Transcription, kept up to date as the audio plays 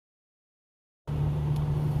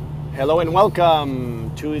Hello and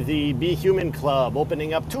welcome to the Be Human Club,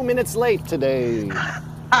 opening up 2 minutes late today.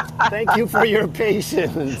 Thank you for your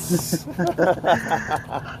patience.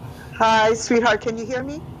 Hi, sweetheart. Can you hear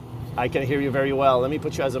me? I can hear you very well. Let me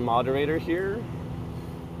put you as a moderator here.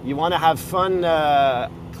 You want to have fun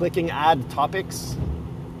clicking add topics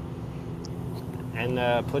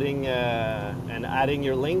and putting and adding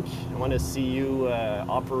your link. I want to see you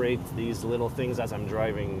operate these little things as I'm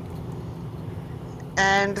driving.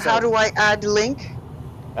 And how So, do I add link?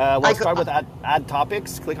 I go, start with add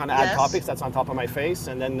topics. Click on add yes, topics. That's on top of my face.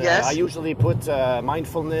 And then I yes. usually put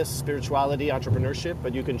mindfulness, spirituality, entrepreneurship,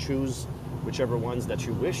 but you can choose whichever ones that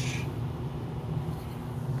you wish.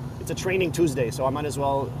 It's a training Tuesday, so I might as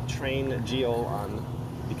well train Geo on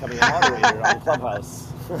becoming a moderator on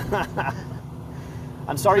Clubhouse.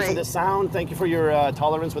 I'm sorry for Great. the sound. Thank you for your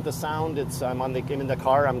tolerance with the sound. I'm in the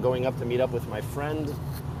car. I'm going up to meet up with my friend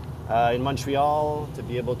in Montreal to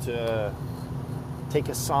be able to take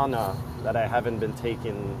a sauna that I haven't been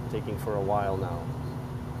taking for a while now.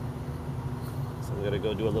 So I'm gonna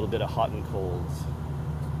go do a little bit of hot and cold.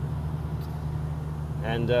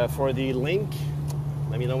 And for the link,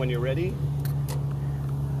 let me know when you're ready.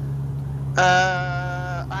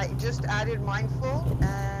 I just added mindful,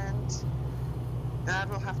 and that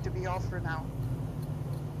will have to be all for now.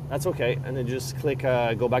 That's okay. And then just click,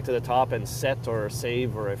 go back to the top and set or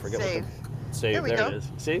save, or I forget what the Save. There save. we There go. it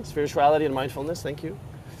is. See, spirituality and mindfulness. Thank you.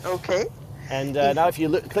 Okay. And If now, if you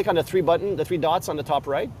click on the three dots on the top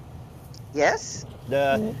right, yes.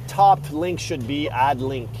 the top link should be add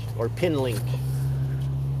link or pin link.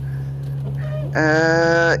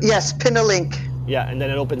 Yes. Pin a link. Yeah, and then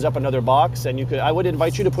it opens up another box, and I would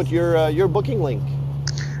invite you to put your booking link,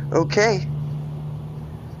 Okay.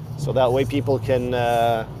 so that way people can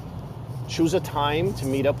choose a time to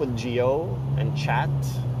meet up with Geo and chat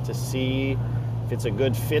to see if it's a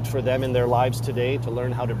good fit for them in their lives today, to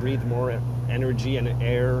learn how to breathe more energy and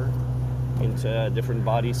air into different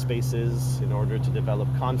body spaces in order to develop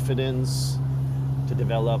confidence, to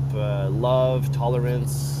develop love,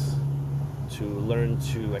 tolerance, to learn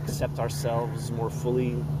to accept ourselves more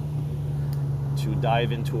fully, to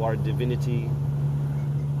dive into our divinity,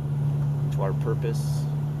 to our purpose.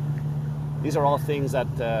 These are all things that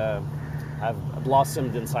have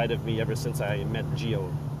blossomed inside of me ever since I met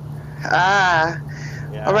Geo. Ah.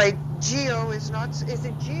 All Yeah. right. Geo is not. Is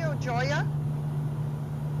it Geo Joya?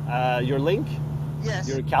 Your link, Yes.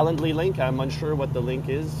 your Calendly link, I'm unsure what the link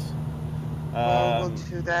is. Well, we'll Um,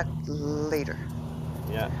 do that later.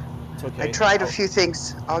 yeah, it's I okay. tried a few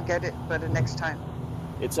things. I'll get it, but next time.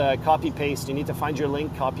 It's a copy paste. You need to find your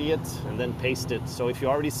link, copy it, and then paste it. So if you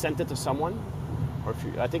already sent it to someone, or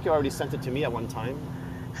I think you already sent it to me at one time.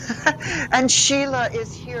 And Sheila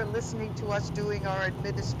is here listening to us doing our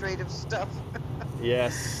administrative stuff.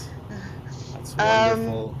 Yes, that's Um,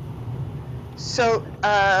 wonderful. so,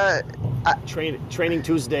 Training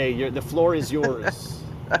Tuesday. The floor is yours.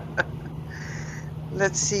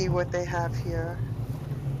 let's see what they have here.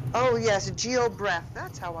 Oh, yes, Geo Breath.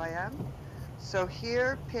 That's how I am. So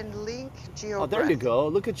here, pinned link, Geo Oh, there you Breath. go.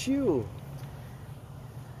 Look at you.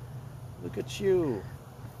 Look at you,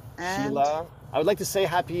 And Sheila. I would like to say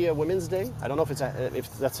Happy Women's Day. I don't know if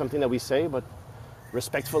that's something that we say, but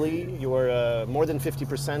respectfully, you are more than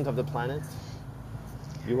 50% of the planet.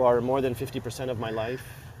 You are more than 50% of my life.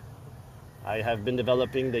 I have been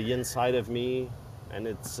developing the yin side of me, and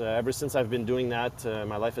it's ever since I've been doing that,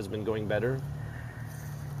 my life has been going better.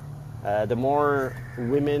 The more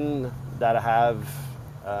women that have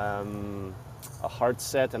a heart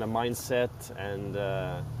set and a mindset and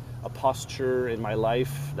a posture in my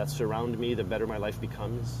life that surround me, the better my life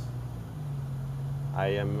becomes. I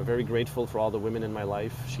am very grateful for all the women in my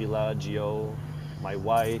life: Sheila, Geo, my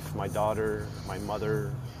wife, my daughter, my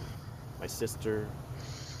mother, my sister.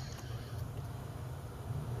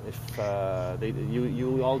 If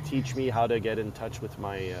you all teach me how to get in touch with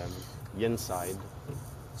my yin side,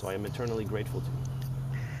 so I am eternally grateful to you.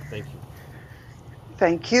 Thank you.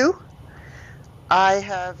 thank you. I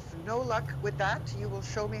have no luck with that. You will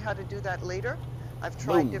show me how to do that later. I've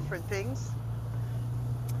tried Boom. different things.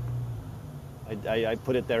 I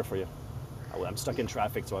put it there for you. I'm stuck in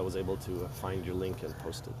traffic, so I was able to find your link and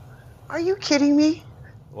post it. Are you kidding me?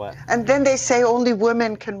 What? And then they say only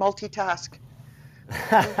women can multitask.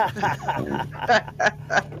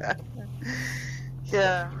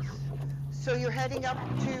 Yeah. So you're heading up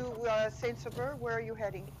to Saint Sauveur. Where are you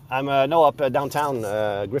heading? I'm no up downtown,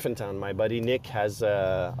 Griffintown. My buddy Nick has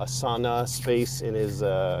a sauna space in his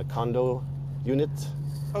condo unit.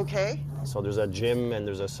 Okay. So there's a gym and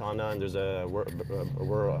there's a sauna and there's a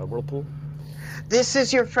whirlpool. This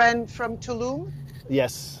is your friend from Tulum?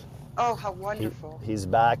 Yes. Oh, how He, wonderful. he's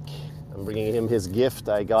back. I'm bringing him his gift.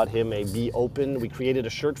 I got him a Be Open. We created a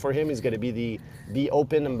shirt for him. He's going to be the Be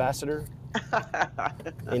Open ambassador.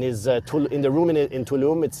 In his in the room in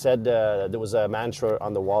Tulum, it said there was a mantra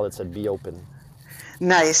on the wall. It said "Be open."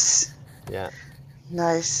 Nice, Yeah.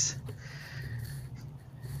 nice.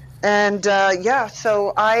 And yeah,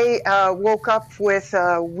 so I woke up with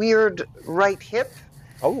a weird right hip,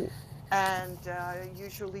 Oh. and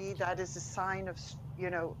usually that is a sign of,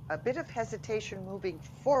 a bit of hesitation moving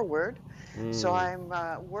forward. So I'm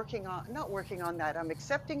working on, not working on that. I'm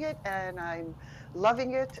accepting it and I'm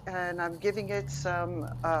loving it and I'm giving it some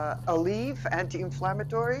Aleve,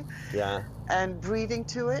 anti-inflammatory, Yeah. and breathing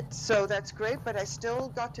to it. So that's great, but I still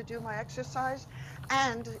got to do my exercise.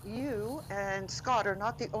 And you and Scott are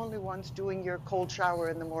not the only ones doing your cold shower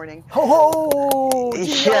in the morning. Ho ho,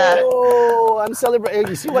 Yeah. Gio! I'm celebrating.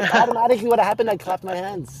 You see what automatically what happened? I clapped my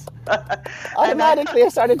hands. And I, Automatically, I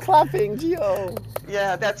started clapping, Gio.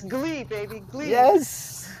 yeah, that's glee, baby, glee.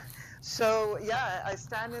 Yes. So yeah, I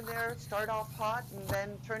stand in there, start off hot, and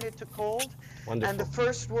then turn it to cold. And the Wonderful.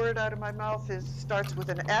 first word out of my mouth starts with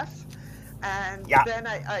an F, and Yeah. then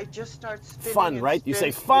I just start spinning Fun, and right? You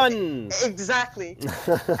say spin. fun. Exactly.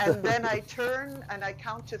 And then I turn and I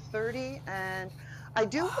count to 30, and I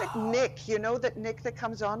do what Nick, that Nick that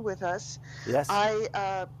comes on with us. Yes.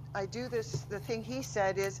 I do this. The thing he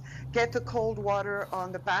said is get the cold water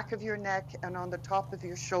on the back of your neck and on the top of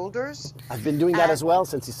your shoulders. I've been doing that And as well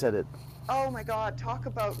since you said it. oh my God, talk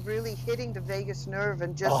about really hitting the vagus nerve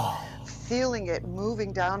and just feeling it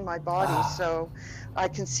moving down my body. So I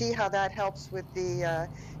can see how that helps with the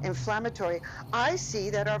inflammatory. I see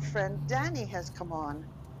that our friend Danny has come on.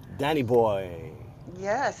 Danny boy.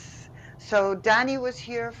 Yes. So Danny was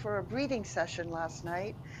here for a breathing session last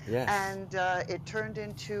night, Yes. and it turned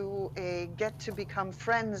into a get to become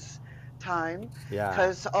friends time Yeah.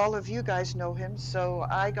 because all of you guys know him. So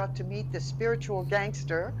I got to meet the spiritual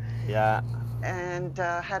gangster Yeah. and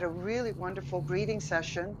had a really wonderful breathing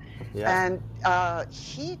session. Yeah. And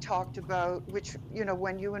he talked about, which,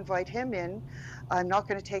 when you invite him in, I'm not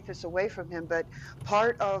going to take this away from him, but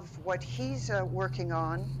part of what he's working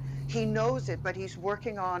on, he knows it, but he's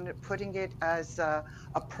working on putting it as a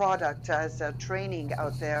product, as a training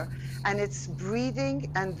out there. And it's breathing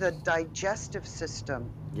and the digestive system.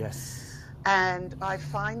 Yes. And I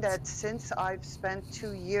find that since I've spent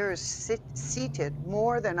 2 years seated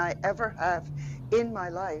more than I ever have in my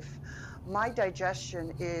life, my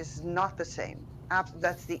digestion is not the same.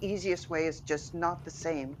 That's the easiest way, is just not the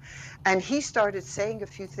same. And he started saying a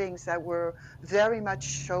few things that were very much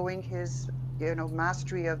showing his,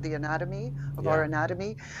 mastery of the anatomy, of our Yeah.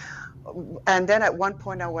 anatomy. And then at one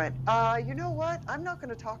point I went, you know what? I'm not going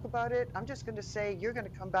to talk about it. I'm just going to say you're going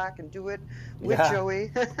to come back and do it with Yeah.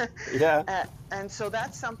 Joey. Yeah. And so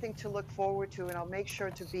that's something to look forward to, and I'll make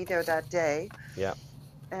sure to be there that day. Yeah.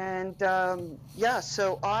 And yeah,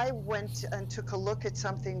 so I went and took a look at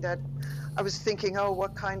something that I was thinking, oh,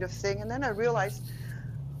 what kind of thing? And then I realized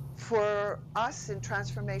for us in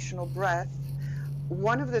transformational breath,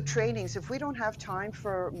 one of the trainings, if we don't have time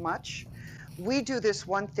for much, we do this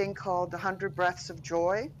one thing called the 100 breaths of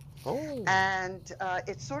joy. Oh. And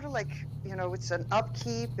it's sort of like, it's an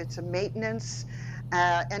upkeep, it's a maintenance,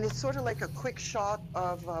 and it's sort of like a quick shot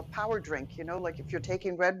of a power drink, like if you're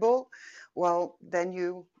taking Red Bull, well, then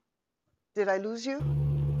did I lose you?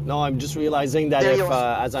 No, I'm just realizing that There you if,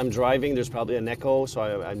 are. as I'm driving, there's probably an echo, so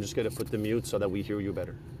I'm just going to put the mute so that we hear you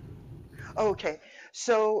better. Okay,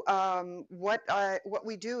 so what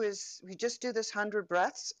we do is we just do this 100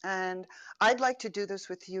 breaths, and I'd like to do this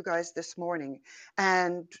with you guys this morning,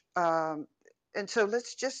 and um, and so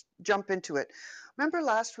let's just jump into it. Remember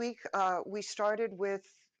last week we started with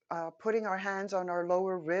putting our hands on our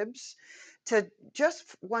lower ribs to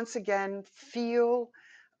just once again feel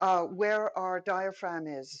where our diaphragm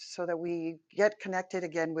is, so that we get connected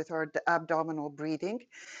again with our abdominal breathing.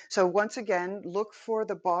 So once again, look for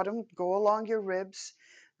the bottom, go along your ribs,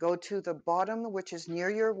 go to the bottom, which is near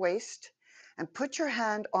your waist, and put your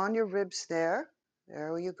hand on your ribs there.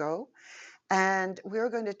 There you go. And we're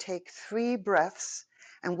going to take 3 breaths.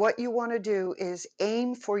 And what you want to do is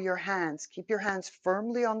aim for your hands. Keep your hands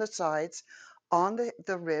firmly on the sides, on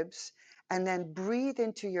the ribs, and then breathe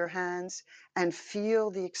into your hands and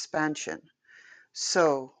feel the expansion.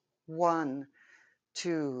 So 1,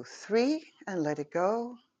 2, 3, and let it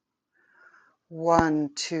go.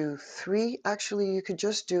 1, 2, 3. Actually, you could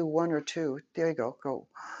just do 1 or 2. There you go. Go.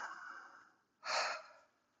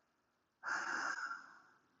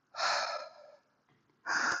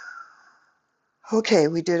 Okay,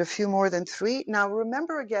 we did a few more than 3. Now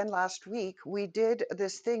remember again, last week we did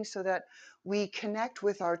this thing so that we connect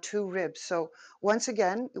with our 2 ribs. So once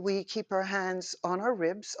again, we keep our hands on our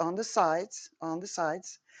ribs, on the sides,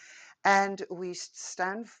 and we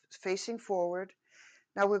stand facing forward.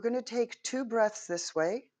 Now we're going to take 2 breaths this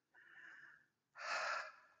way.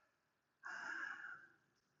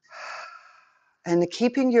 And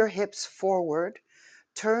keeping your hips forward,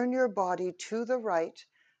 turn your body to the right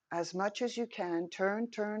as much as you can. Turn,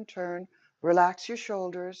 turn, turn. Relax your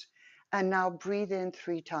shoulders. And now breathe in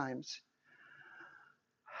 3 times.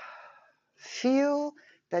 Feel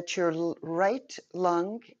that your right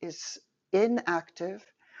lung is inactive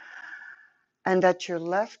and that your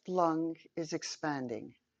left lung is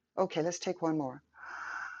expanding. Okay, let's take one more.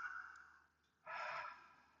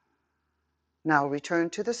 Now return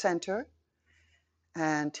to the center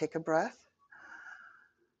and take a breath.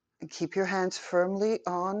 And keep your hands firmly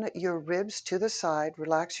on your ribs to the side.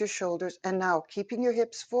 Relax your shoulders. And now, keeping your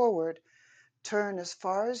hips forward, turn as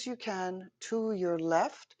far as you can to your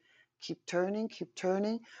left. Keep turning, keep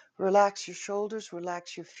turning. Relax your shoulders,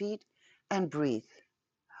 relax your feet, and breathe.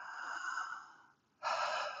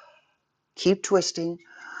 Keep twisting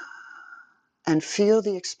and feel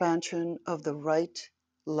the expansion of the right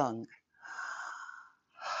lung.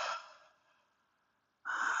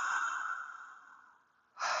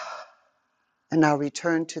 And now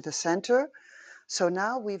return to the center. So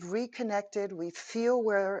now we've reconnected. We feel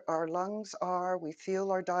where our lungs are. We feel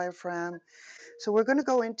our diaphragm. So we're going to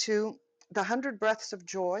go into the 100 breaths of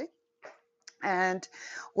joy. And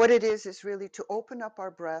what it is really to open up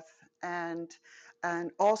our breath, and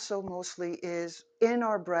also mostly is in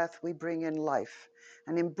our breath we bring in life.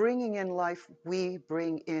 And in bringing in life, we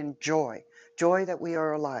bring in joy, joy that we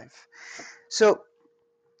are alive. So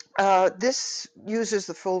this uses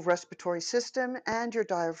the full respiratory system and your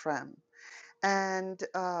diaphragm, and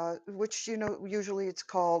which, you know, usually it's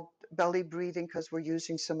called belly breathing because we're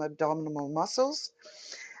using some abdominal muscles.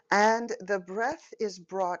 And the breath is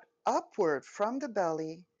brought upward from the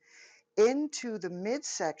belly into the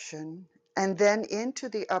midsection and then into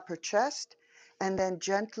the upper chest, and then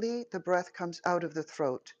gently the breath comes out of the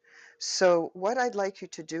throat. So what I'd like you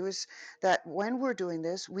to do is that when we're doing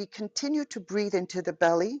this, we continue to breathe into the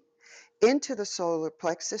belly, into the solar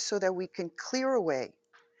plexus, so that we can clear away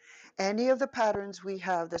any of the patterns we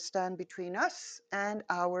have that stand between us and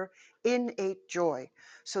our innate joy.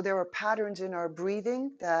 So there are patterns in our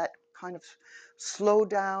breathing that kind of slow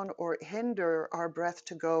down or hinder our breath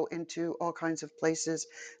to go into all kinds of places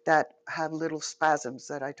that have little spasms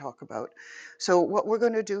that I talk about. So what we're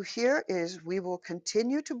going to do here is we will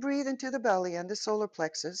continue to breathe into the belly and the solar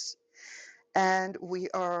plexus, and we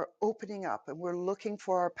are opening up and we're looking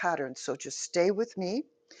for our patterns. So just stay with me.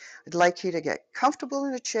 I'd like you to get comfortable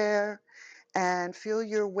in a chair and feel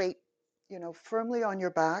your weight, you know, firmly on your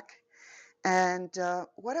back. And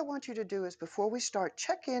what I want you to do is, before we start,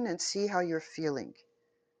 check in and see how you're feeling.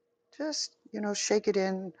 Just, you know, shake it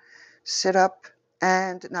in, sit up,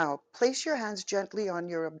 and now place your hands gently on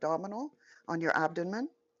your abdominal, on your abdomen,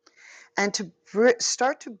 and to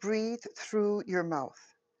start to breathe through your mouth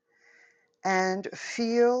and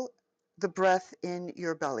feel the breath in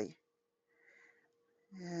your belly.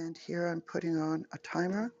 And here I'm putting on a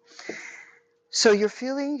timer. So you're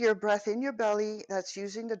feeling your breath in your belly. That's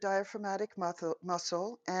using the diaphragmatic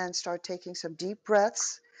muscle, and start taking some deep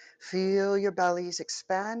breaths. Feel your bellies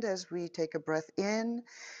expand as we take a breath in,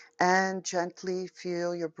 and gently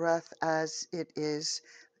feel your breath as it is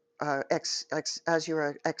as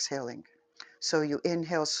you're exhaling. So you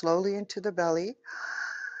inhale slowly into the belly,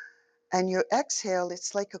 and your exhale,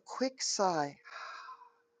 it's like a quick sigh.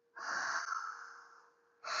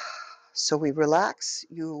 So we relax,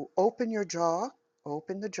 you open your jaw,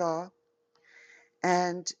 open the jaw,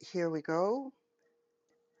 and here we go.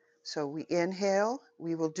 So we inhale,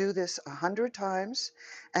 we will do this 100 times,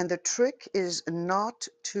 and the trick is not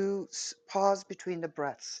to pause between the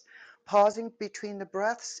breaths. Pausing between the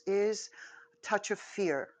breaths is a touch of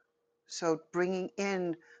fear. So bringing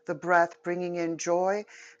in the breath, bringing in joy,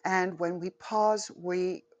 and when we pause,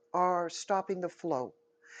 we are stopping the flow.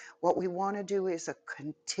 What we want to do is a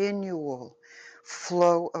continual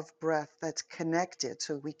flow of breath that's connected.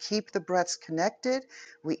 So we keep the breaths connected.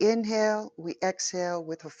 We inhale, we exhale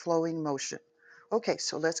with a flowing motion. Okay,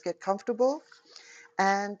 so let's get comfortable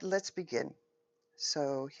and let's begin.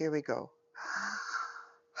 So here we go.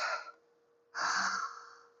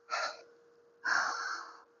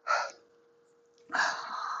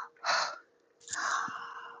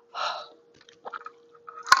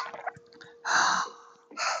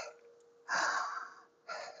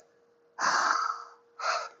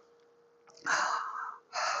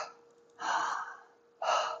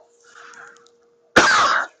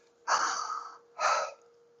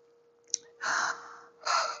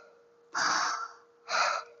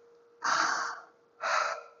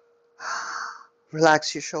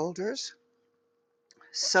 Relax your shoulders.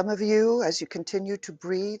 Some of you, as you continue to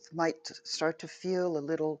breathe, might start to feel a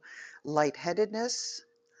little lightheadedness.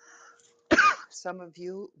 Some of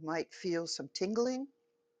you might feel some tingling.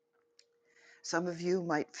 Some of you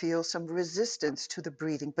might feel some resistance to the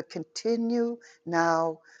breathing, but continue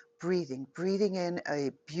now breathing, breathing in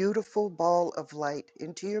a beautiful ball of light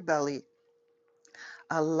into your belly,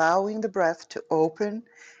 allowing the breath to open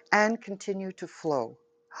and continue to flow.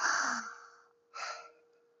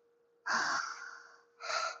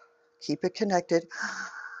 Keep it connected.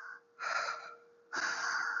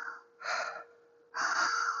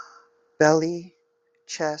 Belly,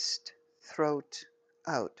 chest, throat,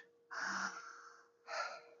 out.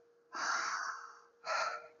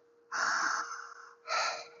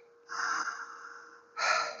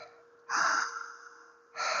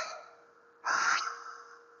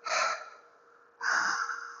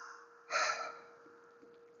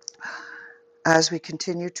 As we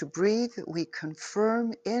continue to breathe, we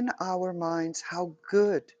confirm in our minds how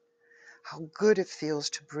good it feels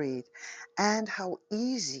to breathe and how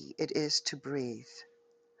easy it is to breathe.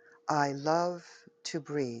 I love to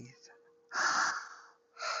breathe.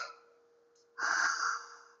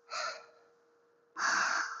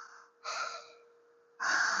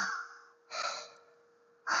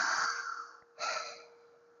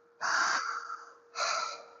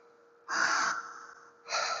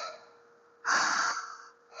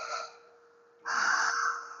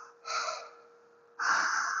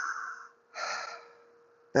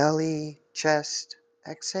 Belly, chest,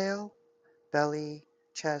 exhale. Belly,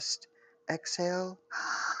 chest, exhale.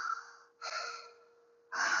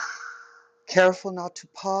 Careful not to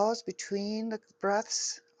pause between the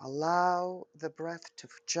breaths. Allow the breath to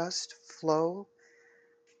just flow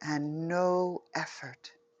and no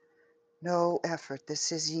effort. No effort.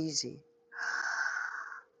 This is easy.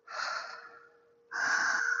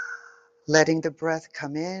 Letting the breath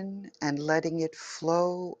come in and letting it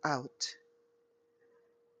flow out.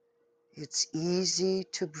 It's easy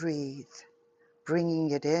to breathe.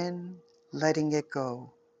 Bringing it in, letting it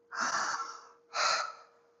go.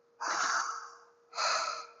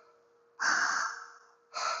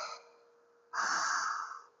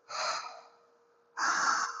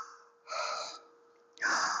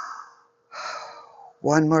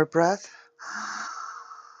 One more breath.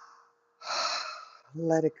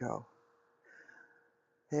 Let it go.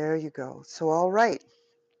 There you go. So, all right.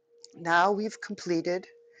 Now we've completed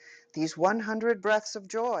these 100 breaths of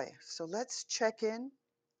joy. So let's check in.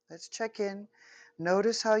 Let's check in.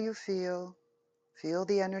 Notice how you feel. Feel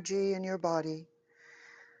the energy in your body.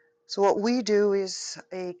 So what we do is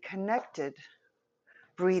a connected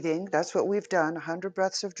breathing. That's what we've done, 100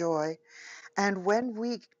 breaths of joy. And when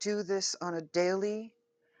we do this on a daily,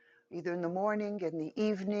 either in the morning, in the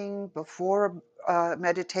evening, before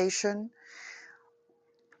meditation,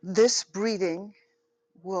 this breathing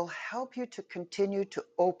will help you to continue to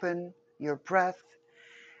open your breath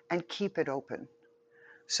and keep it open.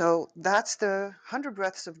 So that's the 100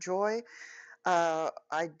 breaths of joy.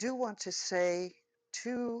 I do want to say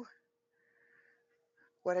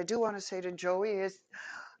what I do want to say to Joey is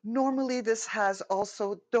normally this has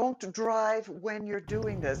also don't drive when you're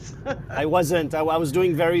doing this. I wasn't. I was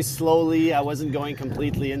doing very slowly. I wasn't going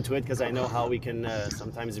completely into it because I know how we can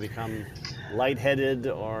sometimes become lightheaded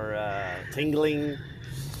or tingling.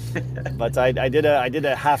 But I did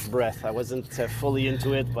a half breath. I wasn't fully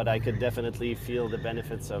into it, but I could definitely feel the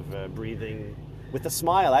benefits of breathing with a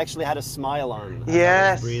smile. I actually had a smile on as I was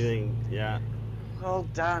Yes. breathing. Yeah. Well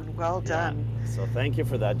done. Well Yeah. done. So thank you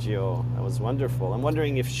for that, Gio. That was wonderful. I'm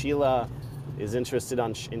wondering if Sheila is interested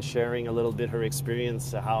in sharing a little bit her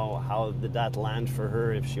experience. How did that land for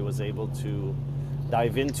her? If she was able to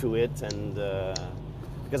dive into it, and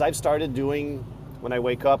because I've started doing when I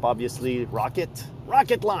wake up, obviously rocket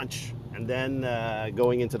launch, and then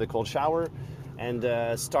going into the cold shower, and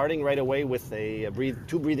starting right away with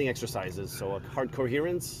two breathing exercises. So a heart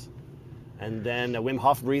coherence, and then a Wim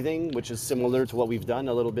Hof breathing, which is similar to what we've done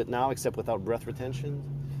a little bit now, except without breath retention.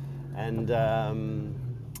 And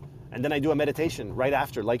then I do a meditation right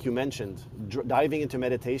after, like you mentioned. Diving into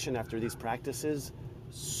meditation after these practices,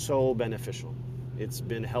 so beneficial. It's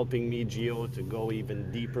been helping me, Gio, to go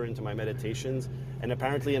even deeper into my meditations. And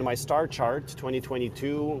apparently in my star chart,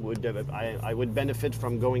 2022, I would benefit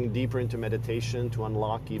from going deeper into meditation to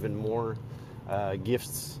unlock even more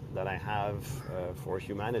gifts that I have for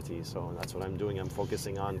humanity. So that's what I'm doing. I'm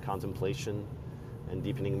focusing on contemplation and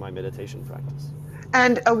deepening my meditation practice.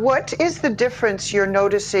 And what is the difference you're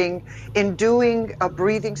noticing in doing a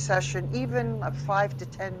breathing session, even a 5 to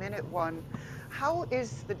 10 minute one? What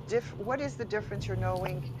is the difference you're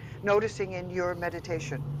knowing noticing in your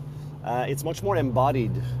meditation? It's much more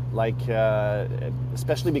embodied, like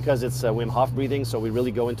especially because it's Wim Hof breathing. So we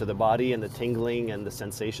really go into the body and the tingling and the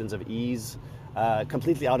sensations of ease,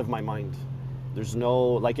 completely out of my mind. There's no,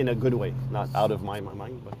 like, in a good way, not out of my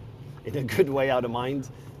mind, but in a good way, out of mind,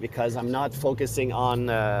 because I'm not focusing on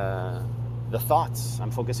the thoughts.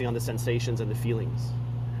 I'm focusing on the sensations and the feelings.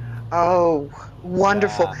 Oh,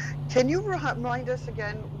 wonderful. Yeah. Can you remind us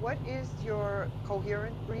again, what is your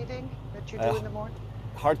coherent breathing that you do Uh, in the morning?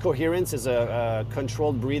 Heart coherence is a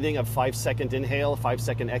controlled breathing of 5 second inhale, 5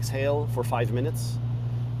 second exhale for 5 minutes,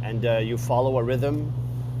 and you follow a rhythm.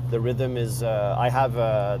 The rhythm is I have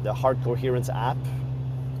the heart coherence app,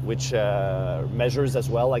 which measures as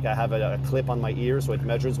well. Like, I have a clip on my ear, so it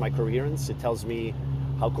measures my coherence. It tells me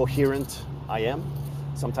how coherent I am.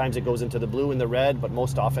 Sometimes it goes into the blue and the red, but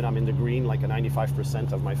most often I'm in the green, like a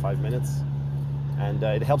 95% of my 5 minutes. And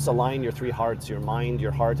it helps align your three hearts, your mind,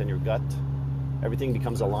 your heart, and your gut. Everything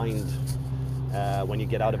becomes aligned when you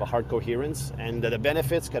get out of a heart coherence, and the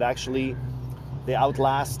benefits could actually, they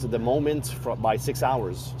outlast the moment by 6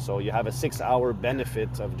 hours. So you have a 6 hour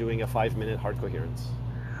benefit of doing a 5 minute heart coherence.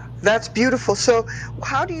 That's beautiful. So,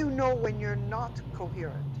 how do you know when you're not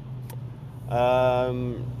coherent?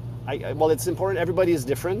 Um, well, it's important. Everybody is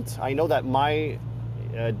different. I know that my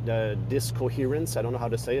discoherence, I don't know how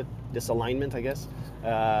to say it, disalignment, I guess,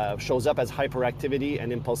 shows up as hyperactivity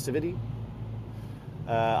and impulsivity.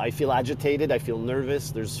 I feel agitated. I feel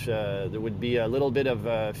nervous. There would be a little bit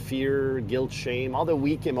of fear, guilt, shame, all the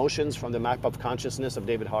weak emotions from the map of consciousness of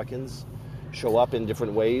David Hawkins show up in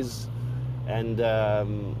different ways. And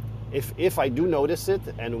if I do notice it,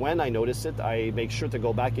 and when I notice it, I make sure to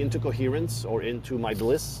go back into coherence or into my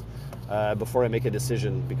bliss before I make a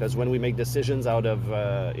decision. Because when we make decisions out of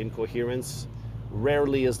incoherence,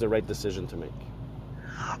 rarely is the right decision to make.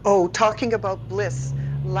 Oh, talking about bliss.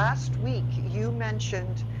 Last week, you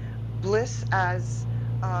mentioned bliss as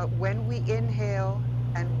when we inhale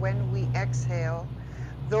and when we exhale,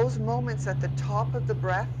 those moments at the top of the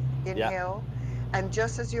breath, Yeah, inhale, and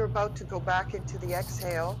just as you're about to go back into the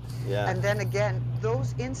exhale, yeah, and then again,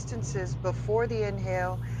 those instances before the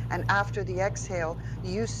inhale and after the exhale,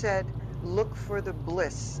 you said, look for the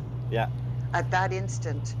bliss yeah, at that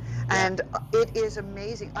instant. yeah, And it is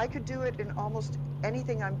amazing. I could do it in almost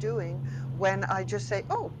anything I'm doing when I just say,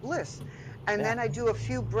 oh, bliss. And yeah, then I do a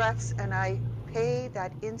few breaths and I pay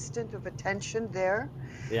that instant of attention there.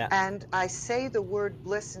 yeah. And I say the word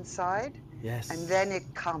bliss inside, and Yes. then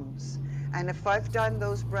it comes. And if I've done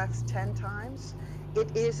those breaths 10 times,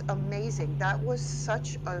 it is amazing. That was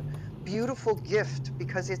such a beautiful gift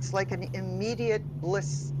because it's like an immediate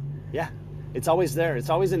bliss. Yeah, it's always there. It's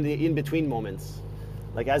always in the in between moments.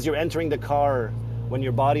 Like, as you're entering the car, when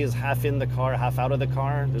your body is half in the car, half out of the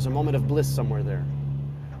car, there's a moment of bliss somewhere there.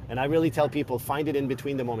 And I really tell people, find it in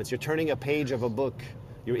between the moments. You're turning a page of a book,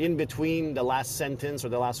 you're in between the last sentence or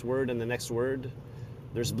the last word and the next word.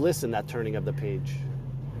 There's bliss in that turning of the page.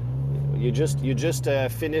 You just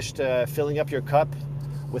finished filling up your cup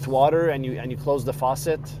with water, and you close the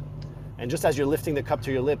faucet, and just as you're lifting the cup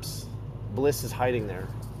to your lips, bliss is hiding there.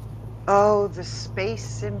 Oh, the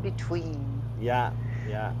space in between. Yeah,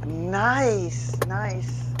 yeah. Nice,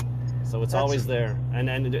 nice. So it's That's always there, and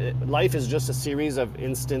life is just a series of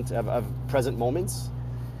of present moments.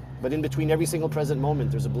 But in between every single present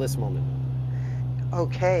moment, there's a bliss moment.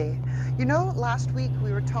 okay. You know, last week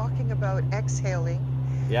we were talking about exhaling,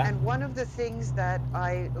 Yeah, and one of the things that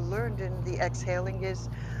I learned in the exhaling is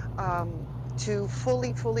to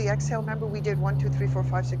fully exhale. Remember, we did 1, 2, 3, 4,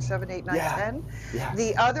 5, 6, 7, 8, 9, yeah, 10. yeah,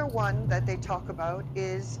 The other one that they talk about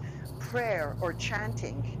is prayer or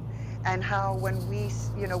chanting. And how when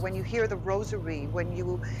when you hear the rosary, when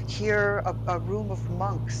you hear a room of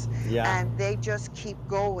monks, yeah, and they just keep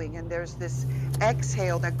going, and there's this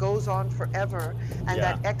exhale that goes on forever, and yeah,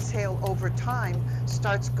 that exhale over time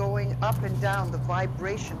starts going up and down, the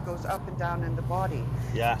vibration goes up and down in the body.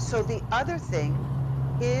 yeah. So the other thing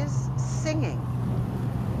is singing.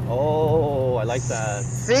 Oh, I like that.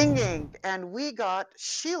 Singing. And we got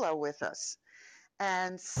Sheila with us.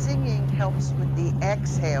 And singing helps with the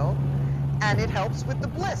exhale and it helps with the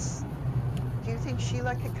bliss. Do you think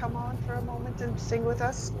Sheila could come on for a moment and sing with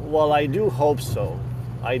us? Well, I do hope so.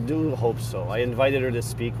 I do hope so. I invited her to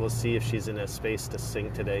speak. We'll see if she's in a space to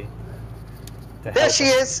sing today to There help she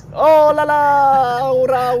us. is. Oh la la!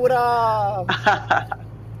 Ura ura!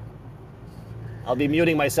 I'll be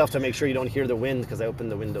muting myself to make sure you don't hear the wind because I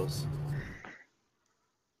opened the windows.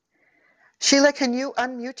 Sheila, can you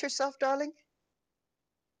unmute yourself, darling?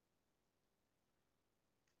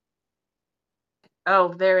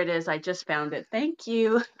 Oh, there it is. I just found it. Thank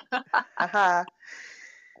you. Haha.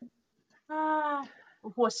 Ah, it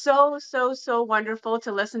was so, so, so wonderful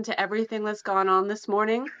to listen to everything that's gone on this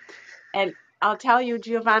morning. And I'll tell you,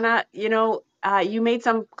 Giovanna, you made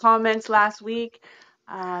some comments last week.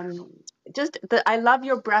 Um, I love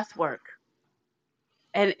your breath work.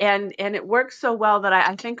 And it works so well that I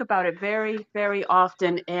think about it very, very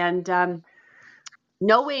often. And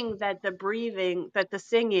knowing that the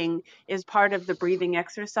singing is part of the breathing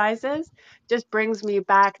exercises just brings me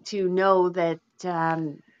back to know that,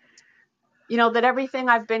 that everything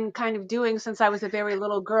I've been kind of doing since I was a very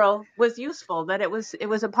little girl was useful, that it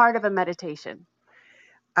was a part of a meditation.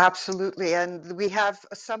 Absolutely. And we have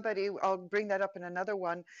somebody, I'll bring that up in another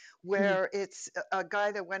one, Mm, where it's a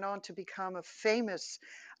guy that went on to become a famous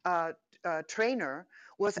uh, trainer,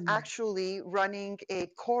 was mm. actually running a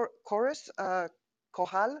chorus,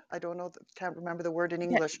 chorale. I don't know, can't remember the word in Yeah.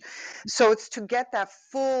 English. So it's to get that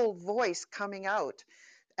full voice coming out.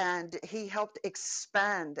 And he helped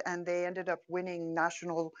expand, and they ended up winning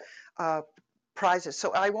national uh, prizes.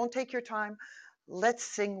 So I won't take your time. Let's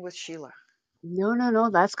sing with Sheila. No, no, no,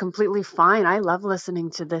 that's completely fine. I love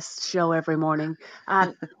listening to this show every morning.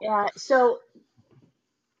 So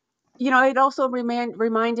it also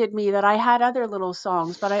reminded me that I had other little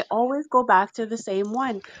songs, but I always go back to the same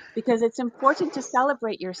one because it's important to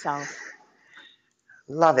celebrate yourself.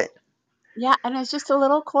 Love it. Yeah, and it's just a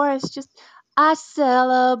little chorus, just I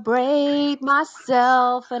celebrate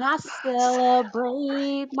myself and I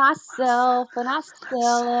celebrate myself and I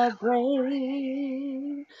celebrate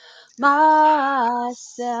myself.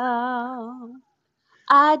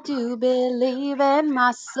 I do believe in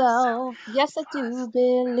myself. Yes, I do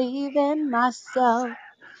believe in myself.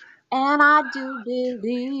 And I do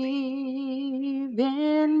believe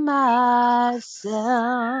in myself.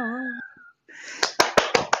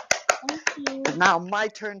 Thank you. Now my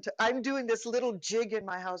turn to, I'm doing this little jig in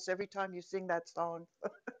my house every time you sing that song.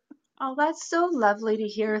 Oh, that's so lovely to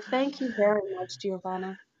hear. Thank you very much,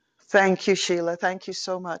 Giovanna. Thank you, Sheila. Thank you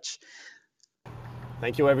so much.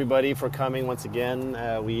 Thank you, everybody, for coming once again.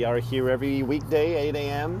 We are here every weekday, 8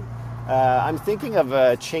 a.m. I'm thinking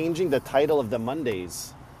of changing the title of the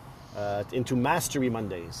Mondays into Mastery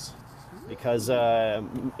Mondays because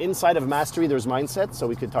inside of Mastery there's mindset, so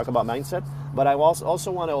we could talk about mindset. But I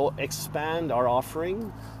also want to expand our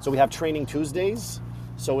offering. So we have Training Tuesdays.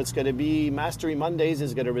 So it's going to be Mastery Mondays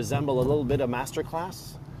is going to resemble a little bit of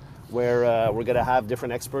masterclass where we're going to have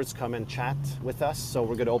different experts come and chat with us. So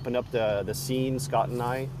we're going to open up the scene, Scott and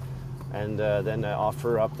I, and then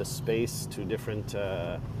offer up the space to different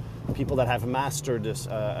people that have mastered this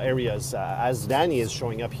areas. As Danny is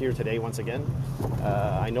showing up here today once again,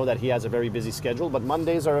 I know that he has a very busy schedule, but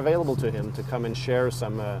Mondays are available to him to come and share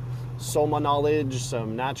some soma knowledge,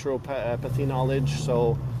 some naturopathy knowledge.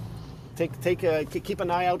 So keep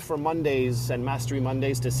an eye out for Mondays and Mastery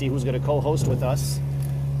Mondays to see who's going to co-host with us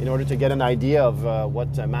in order to get an idea of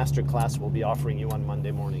what masterclass we'll be offering you on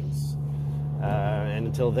Monday mornings. And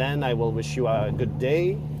until then, I will wish you a good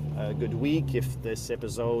day, a good week. If this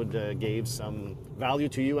episode gave some value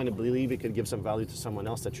to you and I believe it could give some value to someone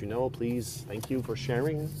else that you know, please, thank you for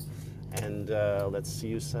sharing. And let's see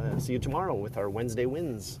you tomorrow with our Wednesday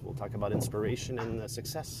wins. We'll talk about inspiration and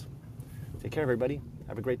success. Take care, everybody.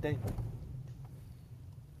 Have a great day.